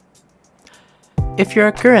If you're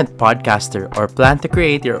a current podcaster or plan to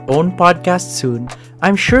create your own podcast soon,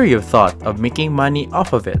 I'm sure you've thought of making money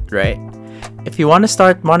off of it, right? If you want to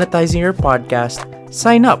start monetizing your podcast,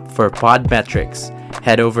 sign up for Podmetrics.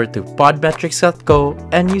 Head over to podmetrics.co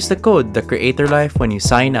and use the code TheCreatorLife when you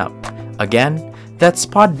sign up. Again, that's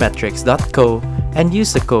podmetrics.co and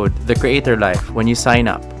use the code TheCreatorLife when you sign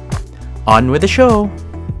up. On with the show!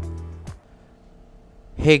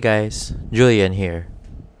 Hey guys, Julian here.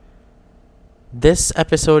 This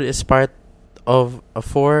episode is part of a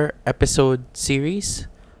 4-episode series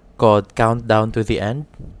called Countdown to the End,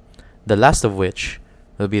 the last of which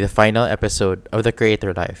will be the final episode of The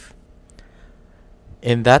Creator Life.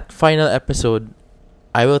 In that final episode,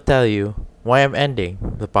 I will tell you why I'm ending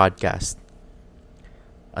the podcast.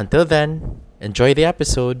 Until then, enjoy the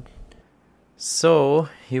episode. So,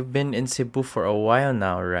 you've been in Cebu for a while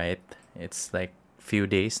now, right? It's like few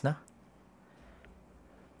days now.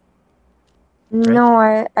 Right?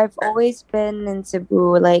 No, I've always been in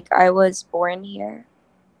Cebu. Like I was born here.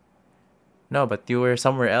 No, but you were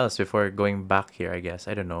somewhere else before going back here, I guess.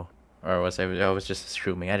 I don't know. Or I was just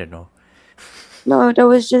assuming. I don't know. No, that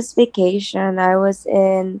was just vacation. I was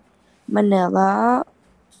in Manila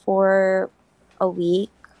for a week,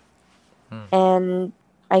 Hmm. and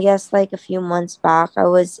I guess like a few months back, I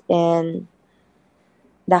was in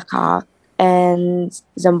Dakar and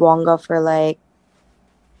Zamboanga for like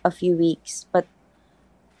a few weeks. But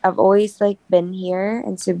I've always like been here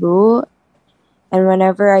in Cebu, and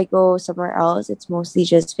whenever I go somewhere else, it's mostly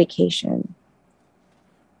just vacation.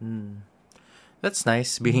 Hmm. That's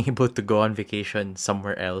nice being able to go on vacation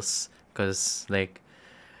somewhere else. Because, like,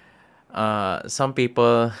 some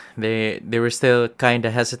people, they were still kind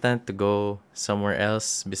of hesitant to go somewhere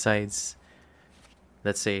else besides,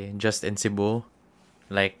 let's say, just in Cebu.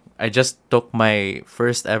 Like, I just took my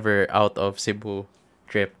first ever out of Cebu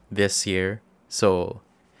trip this year. So,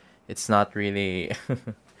 it's not really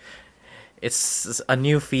it's a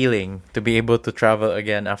new feeling to be able to travel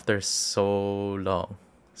again after so long.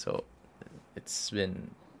 So it's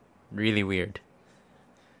been really weird.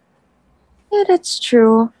 Yeah, that's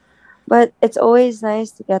true. But it's always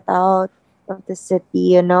nice to get out of the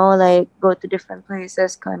city, like go to different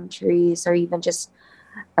places, countries, or even just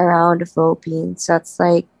around the Philippines. That's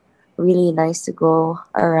like really nice to go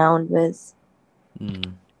around with.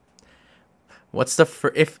 Mm. What's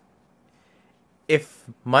if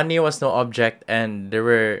money was no object and the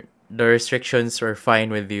restrictions were fine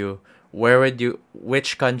with you,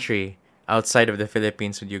 which country outside of the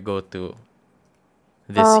Philippines would you go to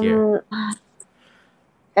this year? Um,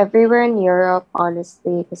 Everywhere in Europe,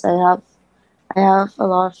 honestly, because I have a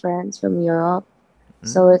lot of friends from Europe,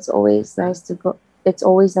 so Mm? it's always nice to go. It's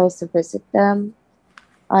always nice to visit them.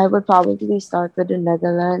 I would probably start with the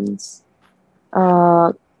Netherlands.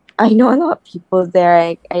 Uh, I know a lot of people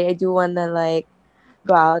there. I do want to like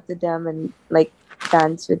go out to them and like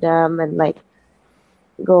dance with them and like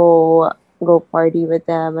go go party with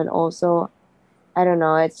them, and also I don't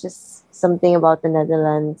know, it's just something about the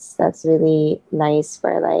Netherlands that's really nice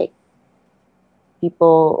for like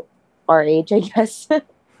people our age, I guess.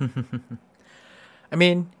 I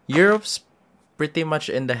mean, Europe's pretty much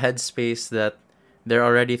in the headspace that they're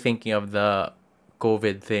already thinking of the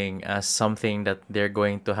COVID thing as something that they're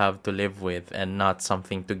going to have to live with and not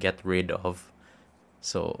something to get rid of.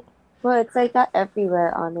 So, Well, it's like that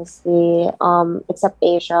everywhere, honestly. Except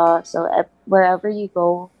Asia. So wherever you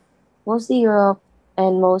go, mostly Europe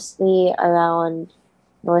and mostly around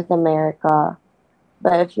North America.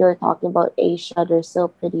 But if you're talking about Asia, they're still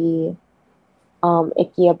pretty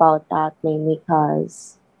icky about that, mainly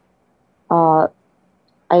because uh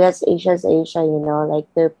I guess Asia's Asia, like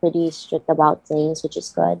they're pretty strict about things, which is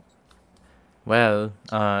good. well,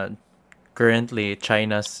 currently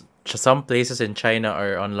some places in China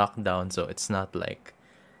are on lockdown, so it's not like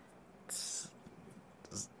it's,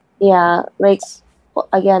 Yeah, like it's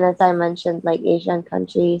again, as I mentioned, like Asian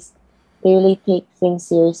countries, they really take things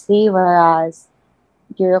seriously, whereas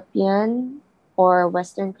European or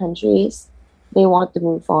Western countries, they want to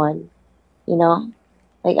move on, you know?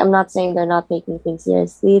 Like I'm not saying they're not taking things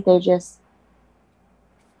seriously, they're just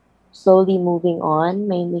slowly moving on,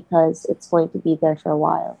 mainly because it's going to be there for a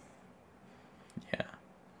while. yeah.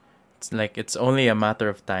 It's like it's only a matter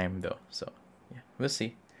of time though. So, yeah, we'll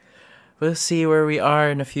see. We'll see where we are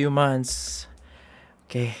in a few months.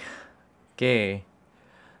 Okay. Okay.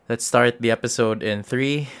 Let's start the episode in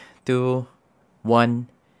 3, 2, 1,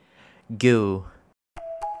 go.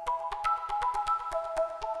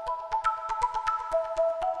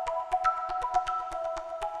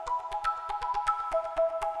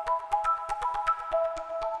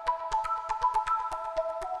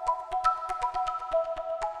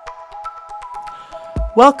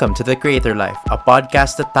 Welcome to The Creator Life, a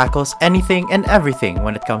podcast that tackles anything and everything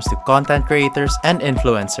when it comes to content creators and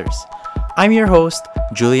influencers. I'm your host,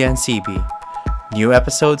 Julian CB. New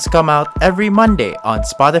episodes come out every Monday on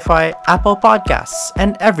Spotify, Apple Podcasts,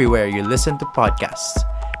 and everywhere you listen to podcasts.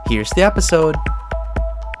 Here's the episode.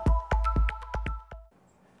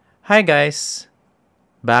 Hi, guys.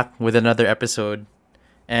 Back with another episode.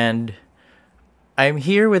 And I'm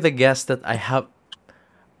here with a guest that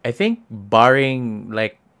I think, barring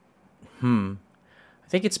I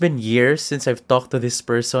think it's been years since I've talked to this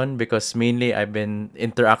person because mainly I've been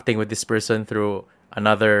interacting with this person through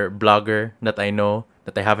another blogger that I know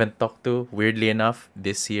that I haven't talked to, weirdly enough,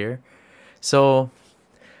 this year. So,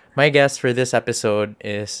 my guest for this episode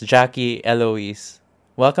is Jackie Elloise.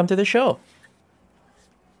 Welcome to the show.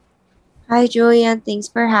 Hi, Julian. Thanks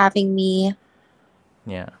for having me.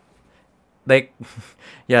 Yeah. Like,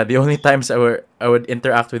 yeah, the only times I would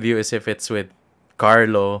interact with you is if it's with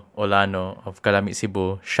Carlo Olano of Kalami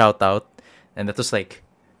Cebu. Shout out. And that was like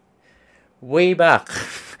way back.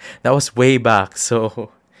 That was way back.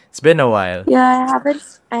 So it's been a while. Yeah,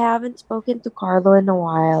 I haven't spoken to Carlo in a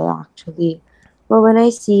while actually. But when I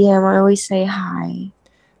see him, I always say hi.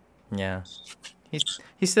 Yeah. He's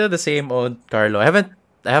still the same old Carlo. I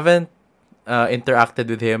haven't interacted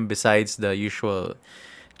with him besides the usual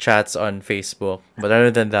chats on Facebook. But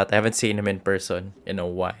other than that, I haven't seen him in person in a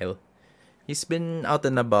while. He's been out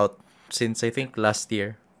and about since I think last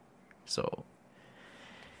year. So,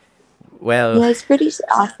 well, Yeah, he's pretty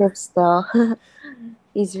active still.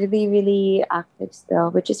 He's really, really active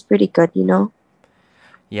still, which is pretty good.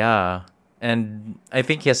 yeah. And I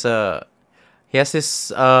think he has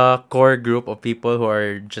this core group of people who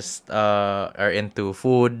are just are into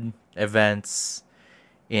food events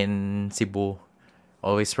in Cebu,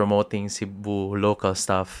 always promoting Cebu local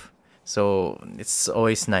stuff. So it's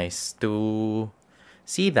always nice to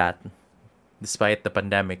see that despite the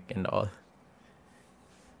pandemic and all.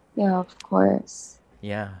 Yeah, of course.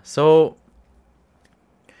 Yeah. So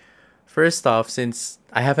first off, since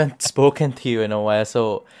I haven't spoken to you in a while,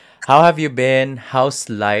 so how have you been? How's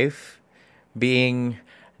life being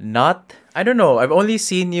not I don't know. I've only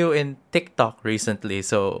seen you in TikTok recently.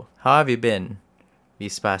 So, how have you been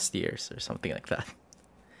these past years or something like that?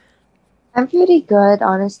 I'm pretty good,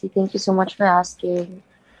 honestly. Thank you so much for asking.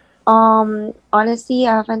 Honestly,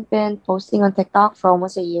 I haven't been posting on TikTok for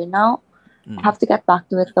almost a year now. I Mm. have to get back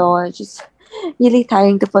to it though. It's just really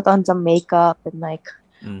tiring to put on some makeup and like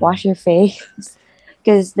Mm. wash your face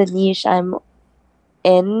because the niche I'm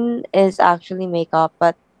in is actually makeup.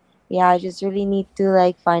 But yeah, I just really need to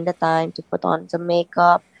like find the time to put on some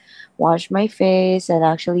makeup, wash my face, and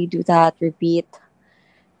actually do that. Repeat.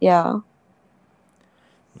 Yeah.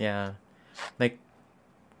 Yeah. Like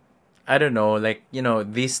I don't know, like,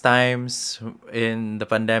 these times in the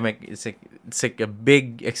pandemic it's like a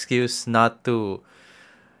big excuse not to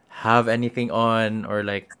have anything on or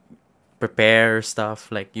like prepare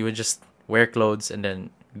stuff. Like you would just wear clothes and then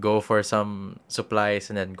go for some supplies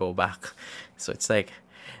and then go back. So it's like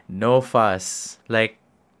no fuss. Like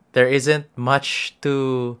there isn't much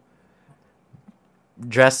to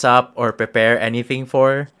dress up or prepare anything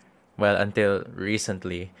for. Well, until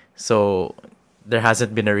recently. So there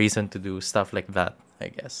hasn't been a reason to do stuff like that, I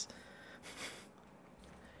guess.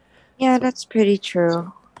 Yeah, So that's pretty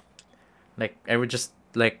true. like I would just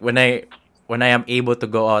like when I am able to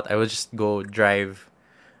go out, I would just go drive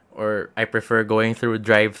or I prefer going through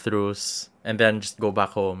drive-throughs and then just go back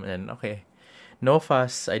home and okay. No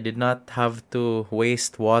fuss. I did not have to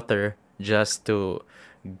waste water just to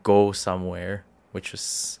go somewhere, which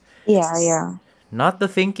was Yeah, yeah. not the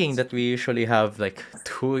thinking that we usually have like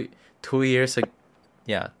 2 years ago.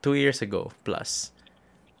 Yeah, 2 years ago plus,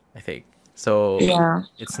 I think. So Yeah.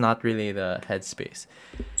 it's not really the headspace.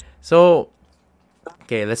 So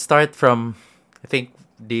okay, let's start from I think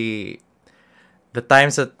the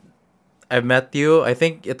times that I met you. I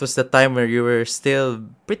think it was the time where you were still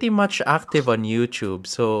pretty much active on YouTube.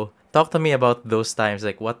 So talk to me about those times.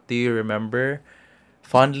 Like what do you remember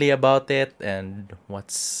fondly about it and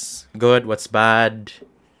what's good, what's bad?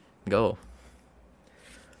 Go.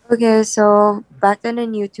 Okay, so back then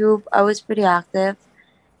on YouTube, I was pretty active,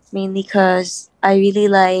 mainly because I really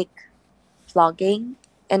like vlogging.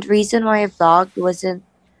 And the reason why I vlogged wasn't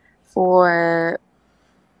for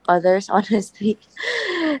others, honestly.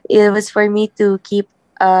 It was for me to keep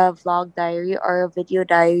a vlog diary or a video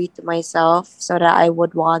diary to myself so that I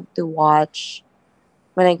would want to watch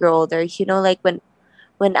when I grow older. Like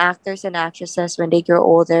when actors and actresses when they grow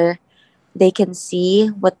older, they can see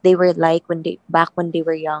what they were like when they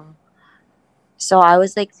were young. So I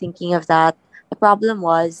was like thinking of that. The problem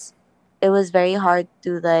was it was very hard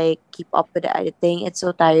to like keep up with the editing. It's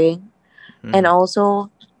so tiring. And Mm.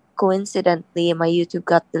 also, coincidentally, my YouTube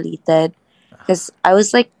got deleted because I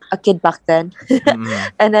was like a kid back then.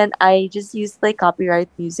 Mm. And then I just used like copyright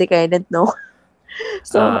music. I didn't know.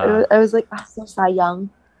 So Uh, I was like, ah, so sayang.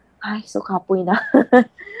 Ay, so kapoy na.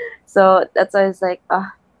 So that's why I was like,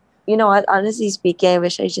 ah, you know what? Honestly speaking, I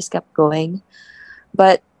wish I just kept going.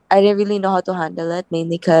 But I didn't really know how to handle it,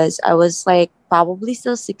 mainly because I was like probably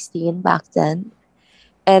still 16 back then.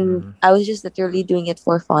 And mm, I was just literally doing it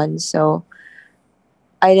for fun. So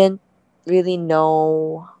I didn't really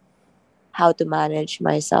know how to manage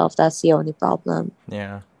myself. That's the only problem.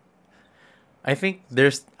 yeah. I think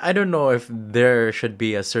I don't know if there should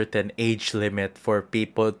be a certain age limit for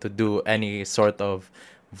people to do any sort of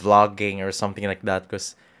vlogging or something like that.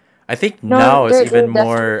 Because I think No, now it's even there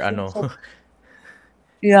more, definitely should.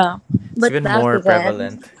 Yeah. it's But even back more then,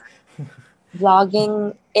 prevalent.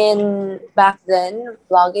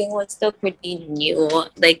 vlogging was still pretty new.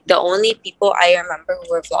 Like the only people I remember who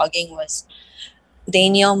were vlogging was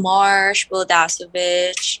Daniel Marsh, Will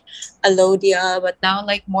Dasovich, Alodia, but now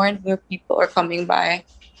like more and more people are coming by.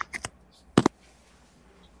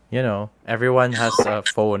 Everyone has a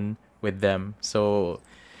phone with them. So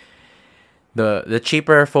the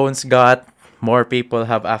cheaper phones got, more people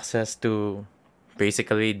have access to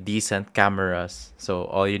basically decent cameras. So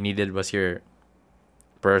all you needed was your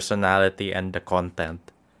personality and the content.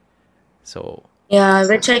 So Yeah,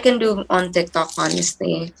 which I can do on TikTok,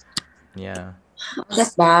 honestly. yeah. I'll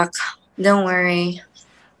get back. Don't worry.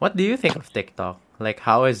 What do you think of TikTok? Like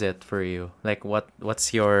how is it for you? Like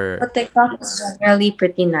what's your But TikTok is generally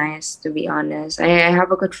pretty nice, to be honest. I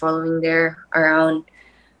have a good following there, around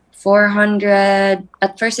 400.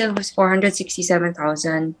 At first, it was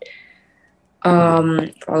 467,000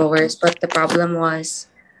 mm, followers, but the problem was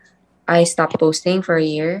I stopped posting for a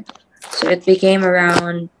year. So it became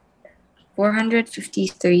around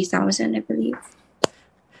 453,000, I believe.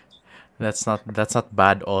 that's not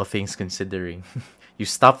bad, all things considering. You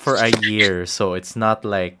stop for a year, so it's not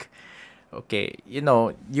like, okay,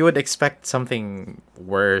 you would expect something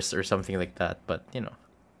worse or something like that, but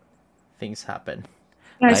things happen.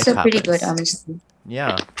 Yeah, it's Life still pretty good, happens. honestly.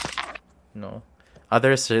 Yeah, no.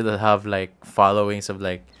 Others will have like followings of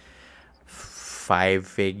like 5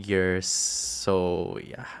 figures. So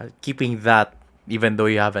yeah, keeping that even though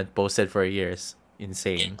you haven't posted for years,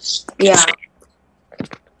 insane. Yeah,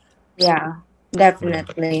 yeah, Yeah.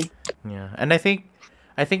 definitely. Yeah. And I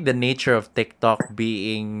think the nature of TikTok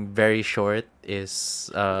being very short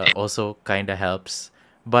is also kind of helps.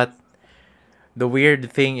 But the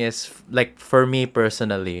weird thing is, like, for me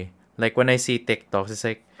personally, like when I see TikToks, it's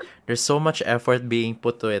like there's so much effort being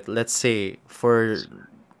put to it. Let's say for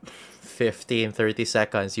 15-30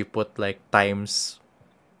 seconds you put like times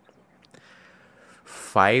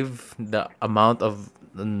 5 the amount of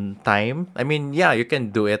time. I mean, yeah, you can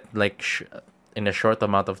do it like in a short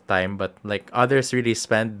amount of time, but like others really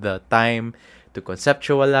spend the time to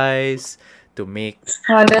conceptualize, to make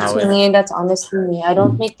That's how it. me. That's honestly me. I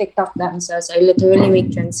don't make TikTok dances. I literally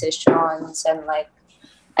make transitions and like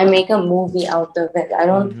I make a movie out of it. I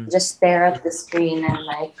don't Mhm. just stare at the screen and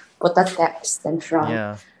like put a text in front.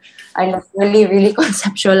 Yeah, I literally really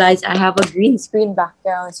conceptualize. I have a green screen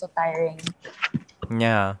background. It's so tiring.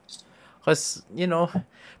 yeah, because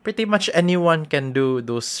pretty much anyone can do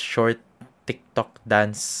those short TikTok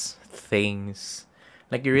dance things.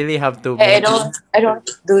 Like you really have to I make. don't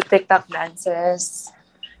do TikTok dances.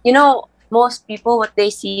 You know, most people what they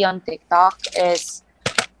see on TikTok is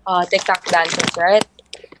TikTok dances, right?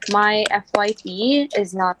 My FYP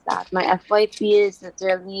is not that. My FYP is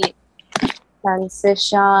literally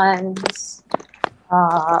transitions,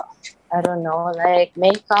 I don't know, like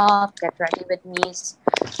makeup, get ready with me's,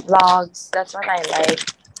 vlogs. That's what I like.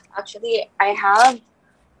 Actually, I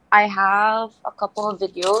have a couple of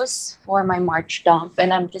videos for my March dump,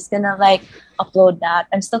 and I'm just gonna like upload that.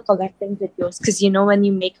 I'm still collecting videos because when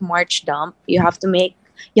you make March dump, you have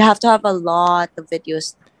to have a lot of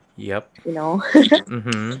videos. Yep. You know,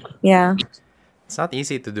 Mm-hmm. yeah, It's not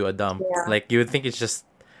easy to do a dump. yeah. Like you would think it's just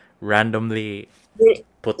randomly You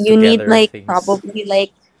put you need together like things. probably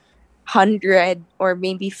like 100 or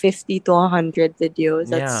maybe 50 to 100 videos.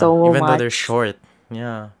 That's Yeah, so even though they're much. short.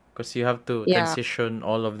 Yeah, because you have to Yeah, transition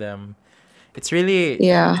all of them. It's really.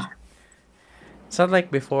 yeah. It's not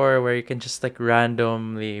like before where you can just like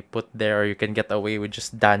randomly put there, or you can get away with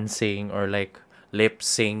just dancing or like lip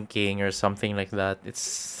syncing or something like that.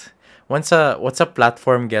 It's once a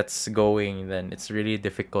platform gets going, then it's really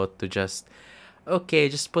difficult to just, okay,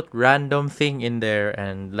 just put random thing in there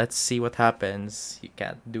and let's see what happens. You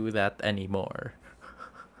can't do that anymore.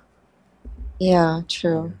 Yeah, Yeah.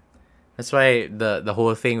 true. That's why the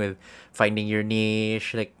whole thing with finding your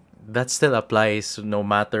niche, like that still applies no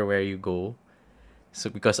matter where you go. So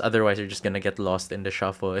because otherwise you're just gonna get lost in the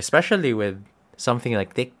shuffle, especially with something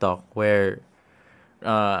like TikTok where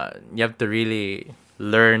you have to really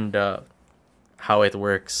learn the how it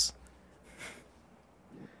works.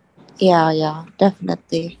 Yeah, yeah,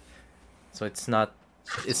 definitely. So it's not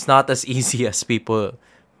as easy as people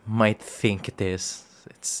might think it is.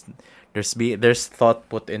 It's there's thought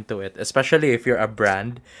put into it, especially if you're a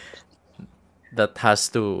brand that has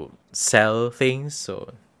to sell things.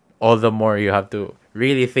 So all the more you have to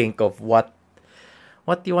really think of what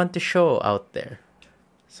you want to show out there.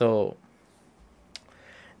 So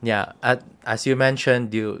yeah, as you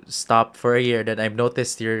mentioned, you stopped for a year. Then I've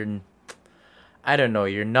noticed I don't know,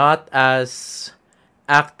 you're not as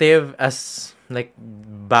active as like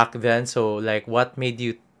back then. So like, what made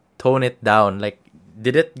you tone it down? Like,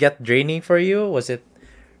 did it get draining for you? Was it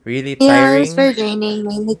really Yeah, it was tiring? very draining,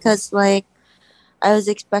 mainly because like I was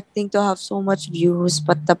expecting to have so much views,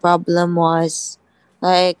 but the problem was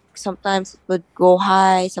like sometimes it would go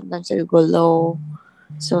high, sometimes it would go low.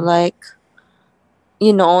 So like,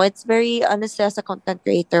 it's very honestly as a content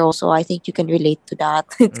creator also, I think you can relate to that.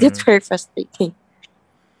 It gets Mm, very frustrating.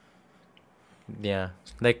 yeah,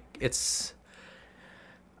 like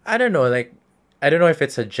I don't know, like I don't know if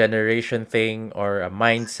it's a generation thing or a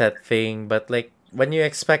mindset thing, but like when you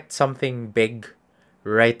expect something big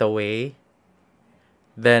right away,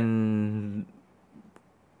 then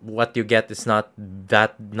what you get is not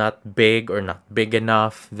big or not big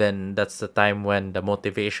enough, then that's the time when the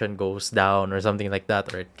motivation goes down or something like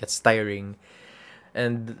that, or it gets tiring.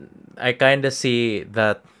 And I kind of see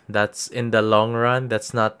that that's in the long run,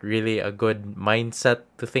 that's not really a good mindset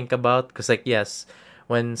to think about, because like, yes,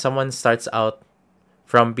 when someone starts out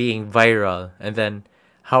from being viral, and then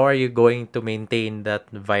how are you going to maintain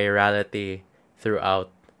that virality throughout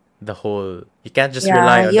the whole, you can't just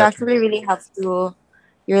rely Yeah, on you that. actually really have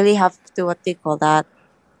to what they call that,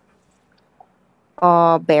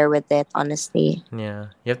 bear with it, honestly. Yeah,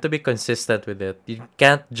 you have to be consistent with it. You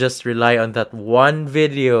can't just rely on that one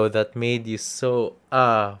video that made you so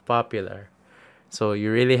popular. So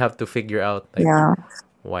you really have to figure out, like, Yeah.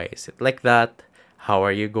 why is it like that? How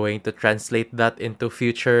are you going to translate that into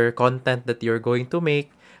future content that you're going to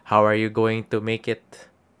make? How are you going to make it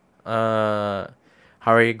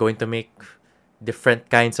how are you going to make different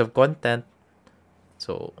kinds of content?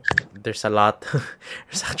 So there's a lot.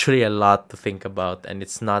 There's actually a lot to think about, and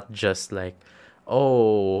it's not just like,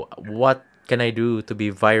 oh, what can I do to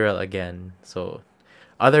be viral again? So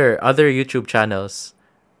other YouTube channels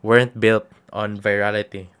weren't built on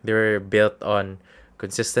virality. They were built on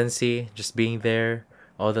consistency, just being there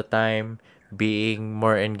all the time, being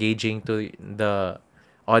more engaging to the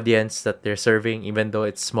audience that they're serving, even though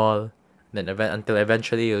it's small. Then until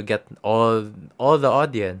eventually you get all the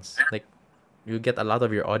audience. Like, you get a lot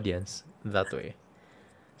of your audience that way.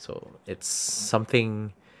 So it's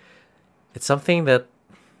something that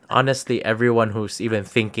honestly everyone who's even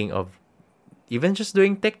thinking of even just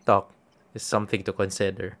doing TikTok is something to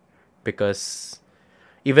consider, because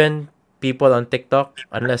even people on TikTok,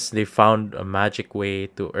 unless they found a magic way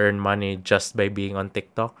to earn money just by being on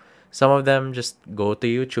TikTok, some of them just go to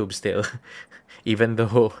YouTube still, even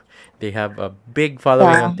though they have a big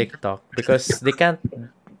following on Yeah. TikTok, because they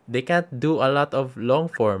can't do a lot of long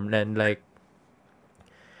form, and like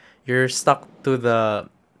you're stuck to the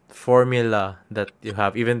formula that you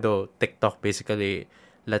have, even though TikTok basically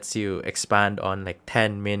lets you expand on like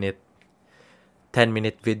 10-minute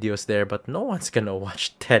videos there, but no one's gonna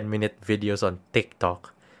watch 10-minute videos on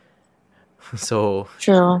TikTok. So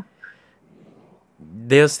True.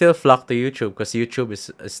 they'll still flock to YouTube because YouTube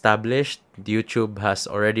is established. YouTube has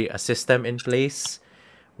already a system in place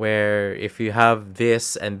where if you have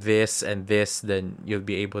this and this and this, then you'll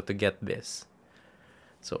be able to get this.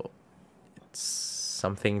 So it's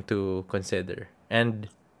something to consider. And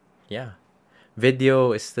yeah,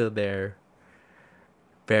 video is still there,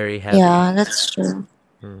 very heavy. Yeah, that's true.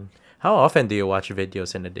 Hmm. How often do you watch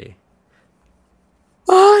videos in a day?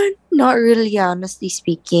 Not really, honestly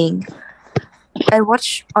speaking. I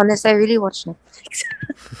really watch Netflix.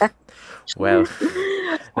 Well,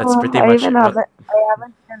 that's pretty much what. I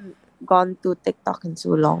haven't even gone to TikTok in so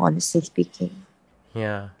long, honestly speaking.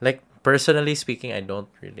 Yeah, like personally speaking, I don't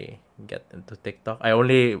really get into TikTok. I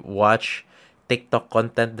only watch TikTok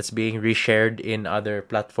content that's being reshared in other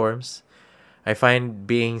platforms. I find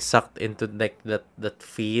being sucked into like that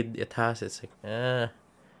feed it has. It's like,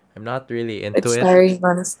 I'm not really into It's it. tiring,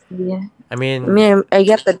 honestly. I I mean, mean, I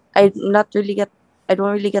don't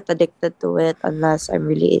really get addicted to it unless I'm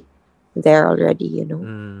really. there already, you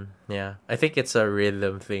know. Yeah. I think it's a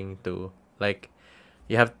rhythm thing too. Like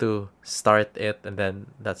you have to start it and then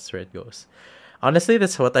that's where it goes. Honestly,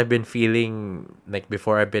 that's what I've been feeling like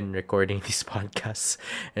before I've been recording these podcasts.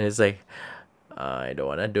 And it's like, I don't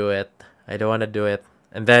want to do it. I don't want to do it.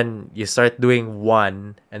 And then you start doing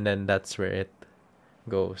one, and then that's where it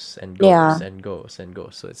goes and Yeah, goes and goes and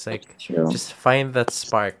goes. So it's like, true. just find that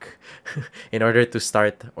spark in order to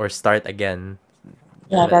start again.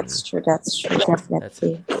 Yeah, And then that's true. That's true. that's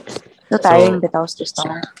it. Definitely. So tiring So, but I was to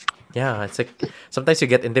start. yeah, it's like sometimes you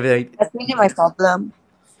get intimidated. That's really my problem.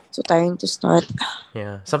 So tiring to start.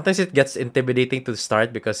 Yeah, sometimes it gets intimidating to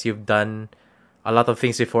start because you've done a lot of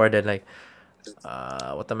things before. Then like,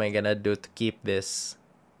 what am I gonna do to keep this,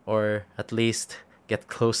 or at least get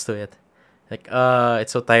close to it? Like,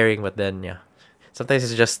 it's so tiring. But then, yeah, sometimes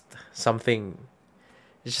it's just something.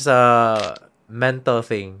 It's just a mental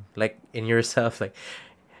thing, like in yourself. Like,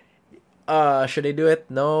 should I do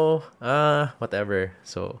it? No. Whatever.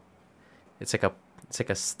 So it's like a it's like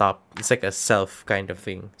a stop. It's like a self kind of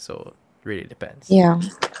thing. So it really depends. Yeah.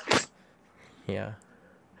 Yeah.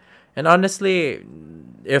 And honestly,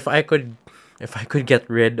 if I could if I could get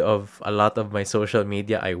rid of a lot of my social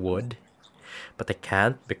media, I would. But I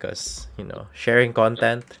can't because, sharing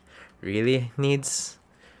content really needs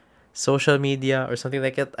social media or something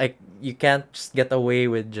like that. You can't just get away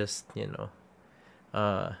with just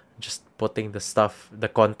putting the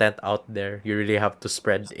content out there. You really have to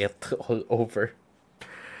spread it all over.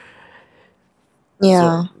 So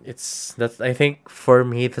Yeah. I think for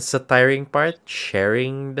me that's the tiring part,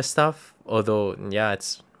 sharing the stuff. Although yeah,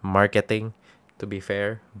 it's marketing to be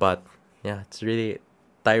fair, but yeah, it's really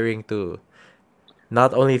tiring to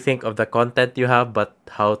not only think of the content you have but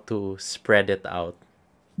how to spread it out.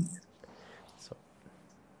 So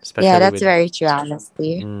Yeah, especially that's with very true,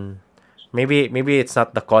 honestly. mm, maybe it's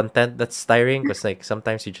not the content that's tiring because like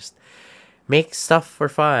sometimes you just make stuff for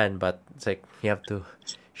fun, but it's like you have to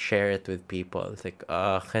share it with people. It's like,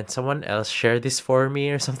 can someone else share this for me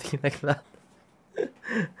or something like that?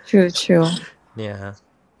 True, true. Yeah.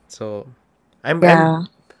 So, I'm I'm Yeah.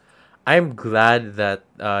 I'm glad that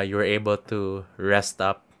you were able to rest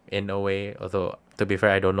up in a way. Although to be fair,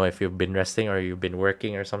 I don't know if you've been resting or you've been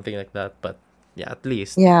working or something like that. But yeah, at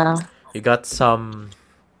least Yeah. you got some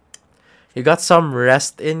you got some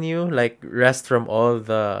rest in you, like rest from all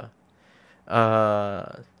the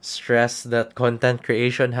stress that content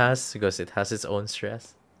creation has because it has its own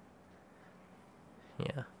stress.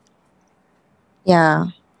 Yeah. Yeah.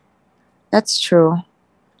 That's true.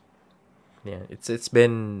 Yeah, it's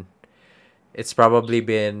probably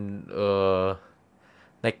been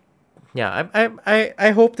like yeah,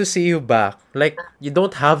 I hope to see you back. Like you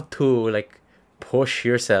don't have to like push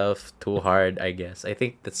yourself too hard, I guess. I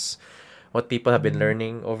think that's what people have been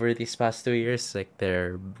learning over these past 2 years, like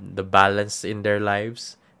the balance in their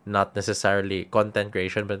lives, not necessarily content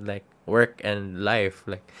creation, but like work and life.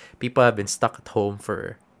 Like people have been stuck at home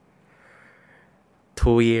for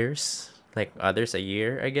 2 years, like others a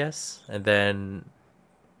year, I guess, and then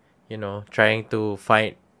trying to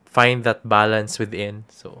find that balance within.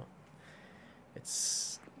 So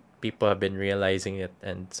it's people have been realizing it,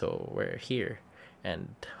 and so we're here,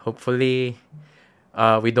 and hopefully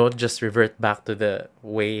we don't just revert back to the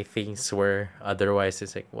way things were. Otherwise,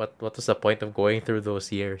 it's like what was the point of going through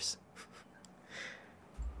those years?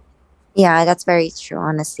 Yeah, that's very true,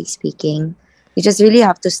 honestly speaking. You just really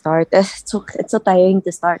have to start. It's so tiring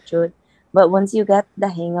to start, Jude. But once you get the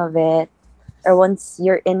hang of it, or once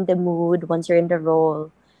you're in the mood, once you're in the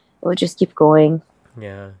role, we'll just keep going.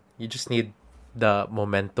 Yeah, you just need the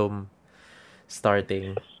momentum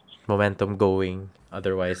going.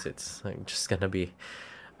 Otherwise, it's like just gonna be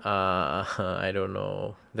I don't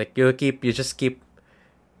know. Like you just keep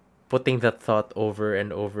putting that thought over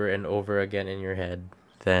and over and over again in your head.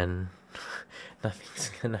 Then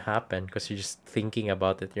nothing's gonna happen because you're just thinking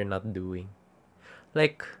about it. You're not doing.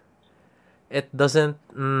 Like it doesn't.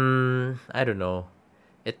 I don't know.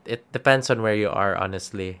 It depends on where you are.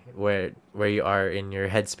 Honestly, where you are in your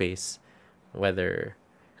headspace, whether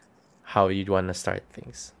how you'd want to start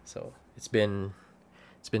things. So it's been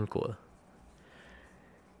cool.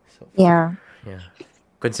 So far, Yeah. yeah.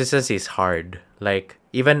 Consistency is hard. Like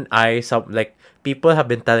even some like people have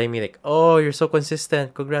been telling me like, "Oh, you're so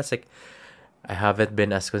consistent. Congrats." Like I haven't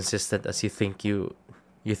been as consistent as you think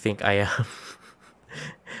I am.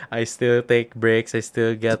 I still take breaks. I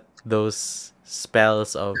still get those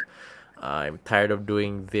spells of I'm tired of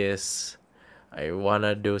doing this. I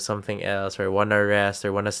wanna do something else or wanna rest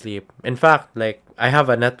or wanna sleep. In fact, like I have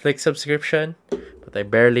a Netflix subscription, but I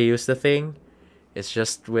barely use the thing. It's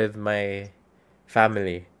just with my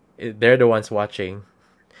family. they're the ones watching.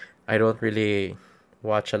 I don't really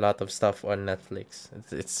watch a lot of stuff on Netflix.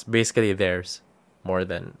 It's basically theirs more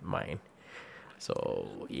than mine.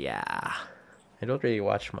 So yeah, I don't really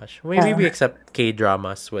watch much. Maybe Yeah. except K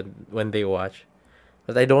dramas when they watch,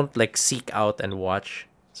 but I don't like seek out and watch.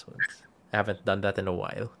 So I haven't done that in a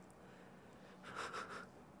while.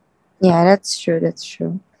 Yeah, that's true. That's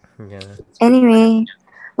true. Yeah, Anyway,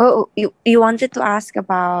 well, you wanted to ask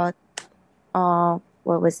about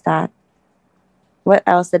what was that? What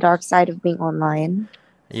else? The dark side of being online.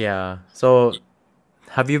 yeah. So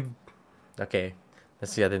have you? Okay,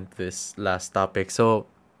 let's get into this last topic. So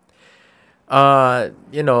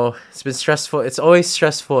it's been stressful. It's always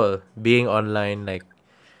stressful being online. Like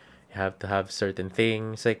you have to have certain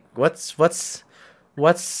things. Like what's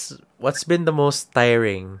been the most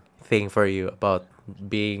tiring thing for you about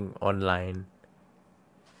being online?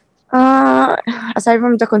 Uh, Aside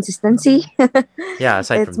from the consistency, Yeah,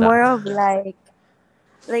 aside from it's that. more of like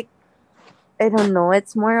I don't know.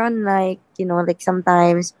 It's more on like like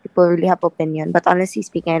sometimes people really have opinion, but honestly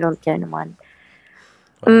speaking, I don't care naman.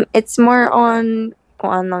 Well, It's more on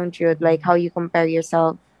long truth, like how you compare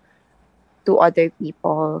yourself to other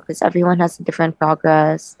people, because everyone has a different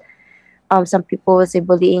progress. Some people will say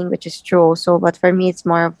bullying, which is true. So, but for me, it's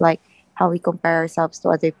more of like how we compare ourselves to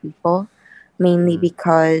other people, mainly mm,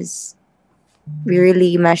 because we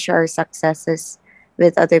really measure our successes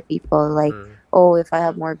with other people. Like, mm, oh, if I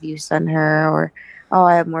have more views than her, or oh,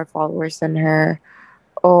 I have more followers than her,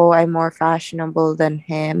 oh, I'm more fashionable than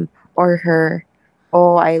him or her,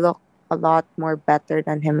 oh, I look a lot more better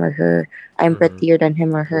than him or her, I'm mm, prettier than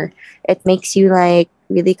him or her. It makes you like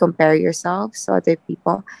really compare yourselves to other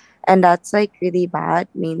people. And that's like really bad,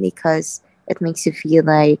 mainly because it makes you feel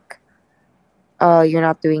like you're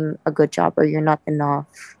not doing a good job or you're not enough.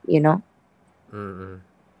 mm, mm.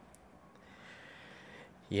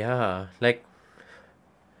 Yeah, like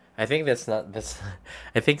I think that's not that's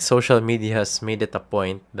I think social media has made it a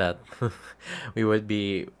point that we would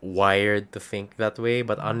be wired to think that way,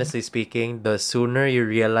 but honestly speaking, the sooner you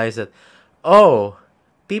realize that oh,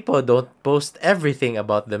 people don't post everything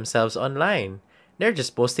about themselves online. They're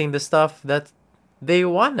just posting the stuff that they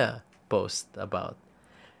wanna post about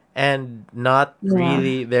and not Yeah.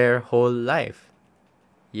 really their whole life.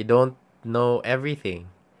 You don't know everything.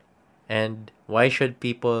 And why should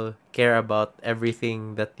people care about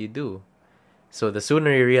everything that you do? So the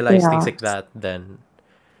sooner you realize things Yeah. like that, then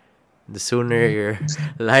the sooner your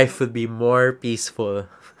life would be more peaceful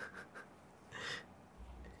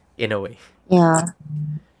in a way. Yeah.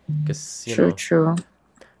 Because True, true.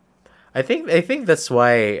 I think that's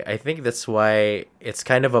why it's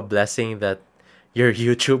kind of a blessing that your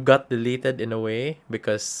YouTube got deleted in a way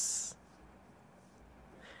because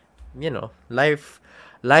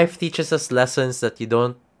life teaches us lessons that you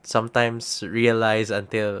don't sometimes realize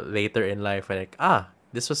until later in life. Like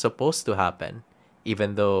this was supposed to happen,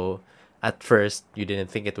 even though at first you didn't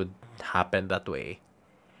think it would happen that way,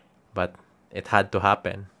 but it had to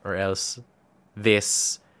happen, or else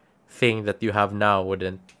this thing that you have now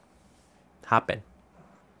wouldn't happen.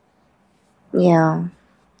 Yeah.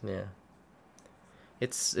 Yeah,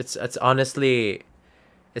 it's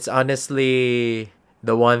honestly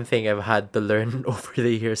the one thing I've had to learn over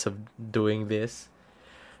the years of doing this.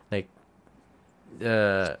 Like,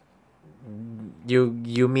 uh,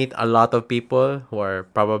 you meet a lot of people who are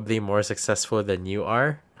probably more successful than you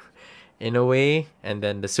are in a way, and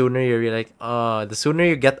then the sooner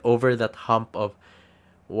you get over that hump of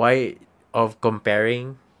why of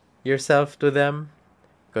comparing yourself to them,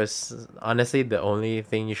 because honestly, the only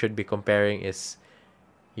thing you should be comparing is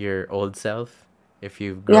your old self if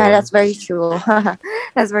you've Yeah, that's grown. very true.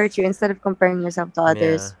 That's very true. Instead of comparing yourself to Yeah,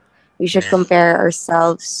 others, we should yeah, compare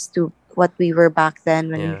ourselves to what we were back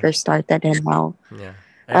then when we yeah, first started and now. yeah.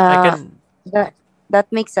 I Uh, can that that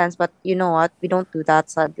makes sense, but you know what? We don't do that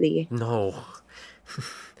sadly. no.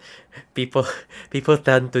 people people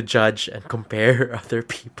tend to judge and compare other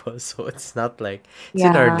people, so it's not like it's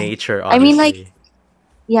in our Yeah. nature, I mean, like, honestly.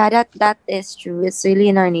 yeah, that is true. It's really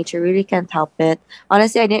in our nature. Really can't help it.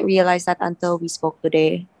 Honestly, I didn't realize that until we spoke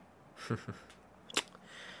today.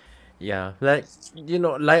 Yeah, like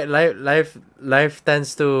life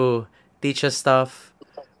tends to teach us stuff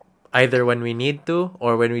either when we need to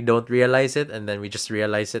or when we don't realize it, and then we just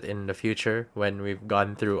realize it in the future when we've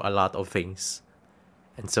gone through a lot of things.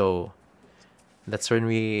 And so that's when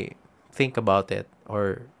we think about it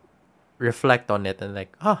or reflect on it and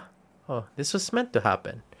like, oh, this was meant to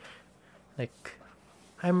happen. Like,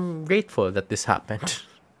 I'm grateful that this happened.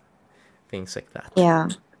 Things like that. Yeah.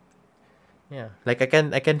 Yeah. Like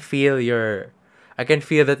I can feel your I can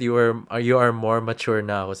feel that you are more mature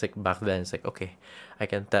now. It's like back then. It's like okay, I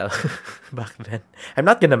can tell back then. I'm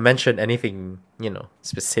not gonna mention anything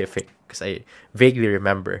specific because I vaguely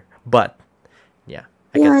remember. But yeah,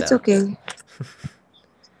 I can Yeah, it's tell. okay.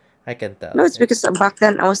 I can tell. No, it's because back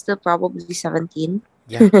then I was still probably 17.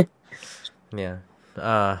 Yeah, yeah.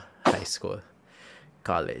 High school,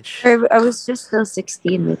 college. I was just still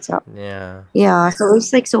 16. It's up. Yeah, Yeah, so it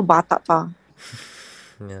was like so bata pa.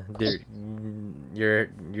 yeah.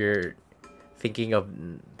 You're thinking of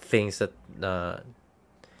things that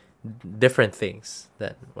different things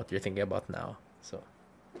than what you're thinking about now. So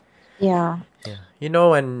Yeah. yeah,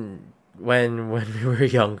 when we were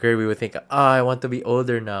younger, we would think, I want to be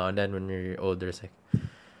older now, and then when we're older, it's like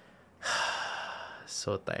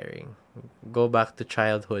so tiring. Go back to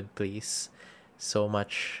childhood, please. So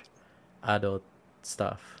much adult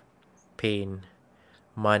stuff, pain,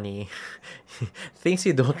 money, things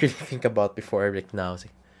you don't really think about before. Like now, it's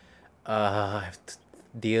like, I have to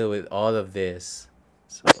deal with all of this.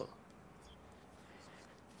 So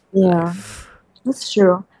Yeah, life. that's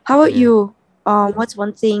true. How about Yeah. you? What's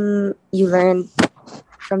one thing you learned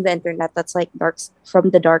from the internet that's like from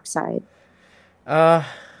the dark side? Uh,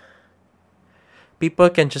 People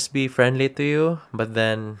can just be friendly to you, but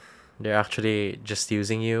then they're actually just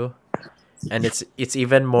using you, and it's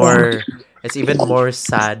even Yeah. more it's even more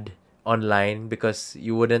sad online because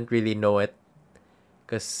you wouldn't really know it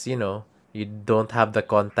because you don't have the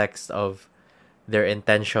context of their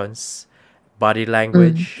intentions, body Mm.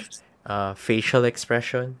 language, facial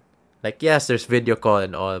expression. Like yes, there's video call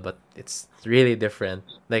and all, but it's really different.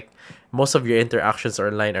 Like most of your interactions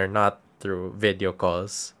online are not through video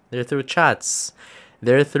calls. They're through chats.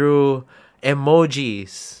 They're through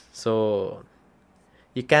emojis. So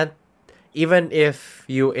you can't, even if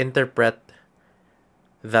you interpret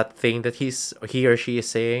that thing that he or she is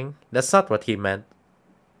saying, that's not what he meant.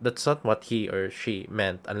 That's not what he or she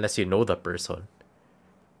meant unless you know the person.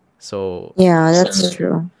 So Yeah, that's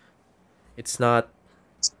true. it's not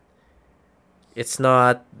it's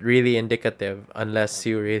not really indicative unless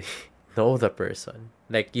you really know the person.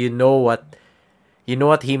 Like you know what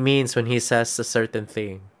he means when he says a certain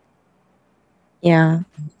thing. Yeah,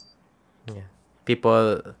 Yeah.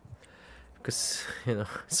 People, because it's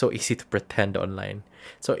so easy to pretend online.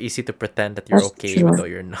 So easy to pretend that you're that's okay even true. though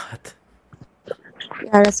you're not.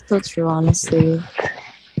 Yeah, that's so true, Yeah. honestly.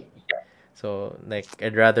 So like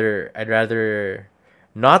I'd rather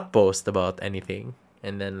not post about anything,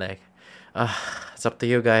 and then like it's up to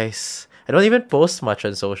you guys. I don't even post much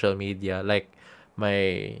on social media. Like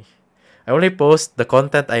my I only post the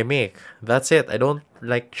content I make. That's it. I don't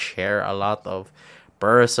like share a lot of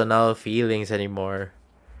personal feelings anymore.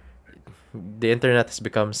 The internet has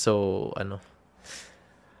become so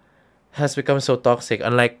toxic,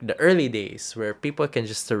 unlike the early days where people can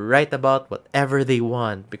just write about whatever they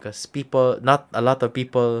want because people not a lot of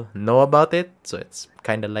people know about it, so it's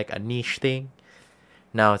kind of like a niche thing.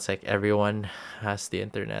 Now it's like everyone has the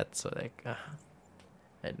internet, so like I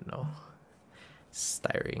don't know, it's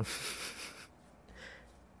tiring.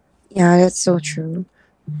 Yeah, that's so true.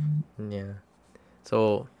 Yeah,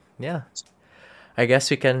 so yeah, I guess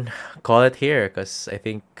we can call it here because I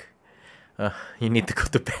think you need to go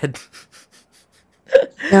to bed.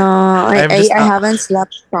 No, I'm just I haven't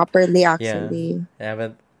slept properly yeah, actually. I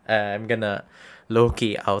haven't. I'm gonna low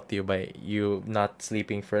key out you by you not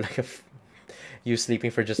sleeping for you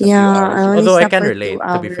sleeping for just a few Yeah, I hours. only Although I slept can for two relate,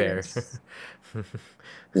 to be fair. hours.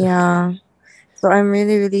 Yeah. So I'm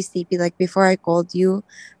really, really sleepy. Like before I called you,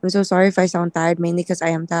 I'm so sorry if I sound tired, mainly because I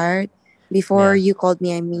am tired. Before Yeah. you called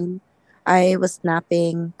me, I mean, I was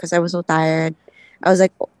napping because I was so tired. I was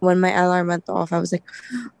like, when my alarm went off, I was like,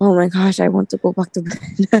 oh my gosh, I want to go back to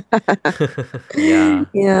bed. Yeah.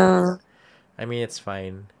 Yeah. I mean, it's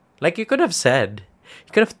fine. Like you could have said,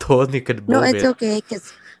 you could have told me you could No, move it's it. okay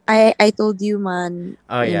because I told you, man,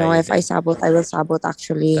 Oh yeah, you if I did. sabot, I will sabot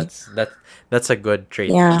actually. That's that. That's a good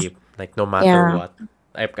trait to Yeah. keep. Like no matter Yeah. what,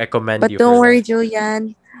 I commend But you don't for worry, that.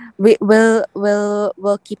 Julian.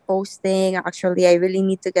 We'll keep posting. Actually, I really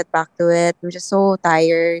need to get back to it. I'm just so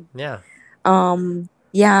tired. Yeah.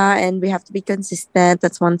 Yeah, and we have to be consistent.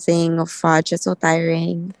 That's one thing of just so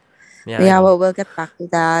tiring. Yeah, But I yeah, know. well, we'll get back to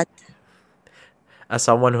that. As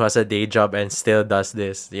someone who has a day job and still does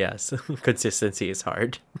this, yes, consistency is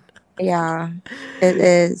hard. Yeah, it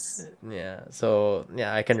is. Yeah. So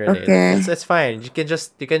yeah, I can relate. Okay. It's fine. You can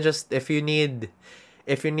just if you need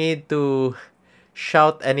to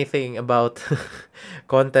shout anything about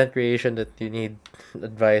content creation that you need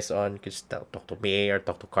advice on, just talk to me or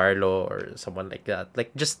talk to Carlo or someone like that.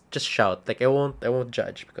 Like just shout. Like I won't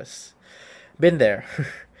judge because been there.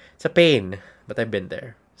 It's a pain, but I've been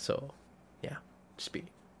there. So, yeah, just be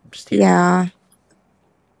just here. Yeah.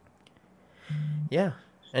 Yeah.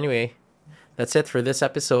 Anyway, that's it for this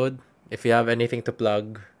episode. If you have anything to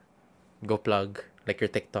plug, go plug like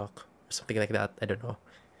your TikTok or something like that. I don't know.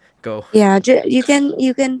 Go. Yeah, you can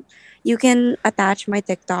attach my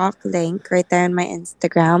TikTok link right there in my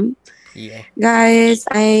Instagram. Yeah. Guys,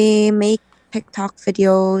 I make TikTok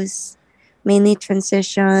videos, mainly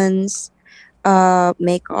transitions,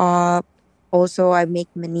 makeup. Also, I make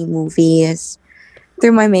mini movies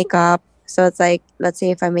through my makeup. So it's like, let's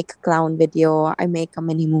say if I make a clown video, I make a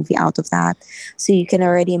mini movie out of that. So you can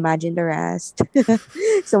already imagine the rest.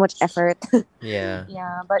 So much effort. Yeah.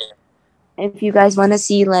 Yeah, but if you guys want to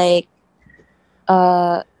see like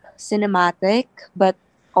uh cinematic but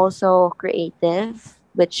also creative,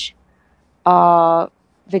 which uh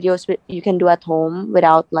videos you can do at home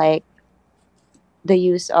without like the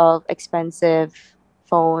use of expensive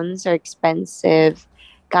phones or expensive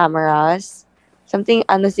cameras, something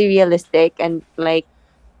honestly realistic and like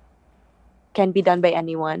can be done by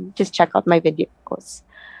anyone, just check out my videos.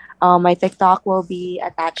 My TikTok will be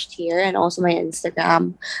attached here and also my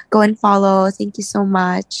Instagram. Go and follow. Thank you so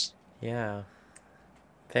much. Yeah.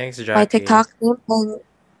 Thanks, My Jackie. TikTok name and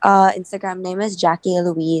Instagram name is Jackie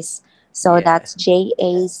Louise. So Yeah. that's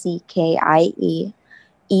JACKIEELLOISE.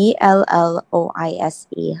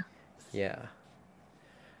 Yeah.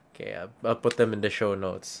 Okay, I'll put them in the show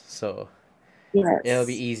notes so it'll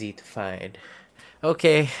be Yes. easy to find.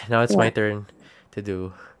 Okay, now it's my Yeah. turn to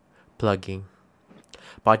do plugging.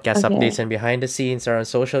 Podcast Okay. updates and behind the scenes are on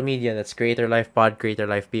social media. That's Creator Life Pod, Creator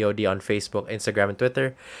Life POD on Facebook, Instagram, and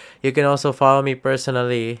Twitter. You can also follow me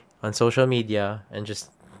personally on social media and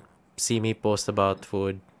just see me post about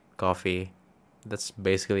food, coffee. That's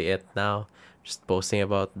basically it now. Just posting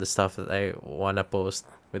about the stuff that I wanna post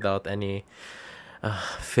without any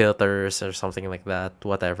filters or something like that.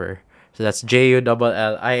 Whatever. So that's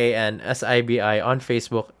JULLIANSIBI on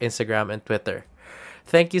Facebook, Instagram, and Twitter.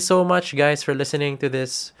 Thank you so much, guys, for listening to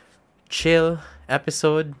this chill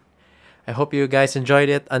episode. I hope you guys enjoyed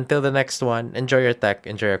it. Until the next one, enjoy your tech,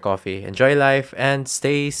 enjoy your coffee, enjoy life, and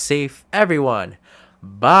stay safe, everyone.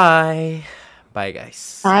 Bye. Bye,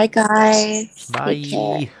 guys. Bye, guys. Take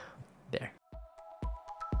care. Bye.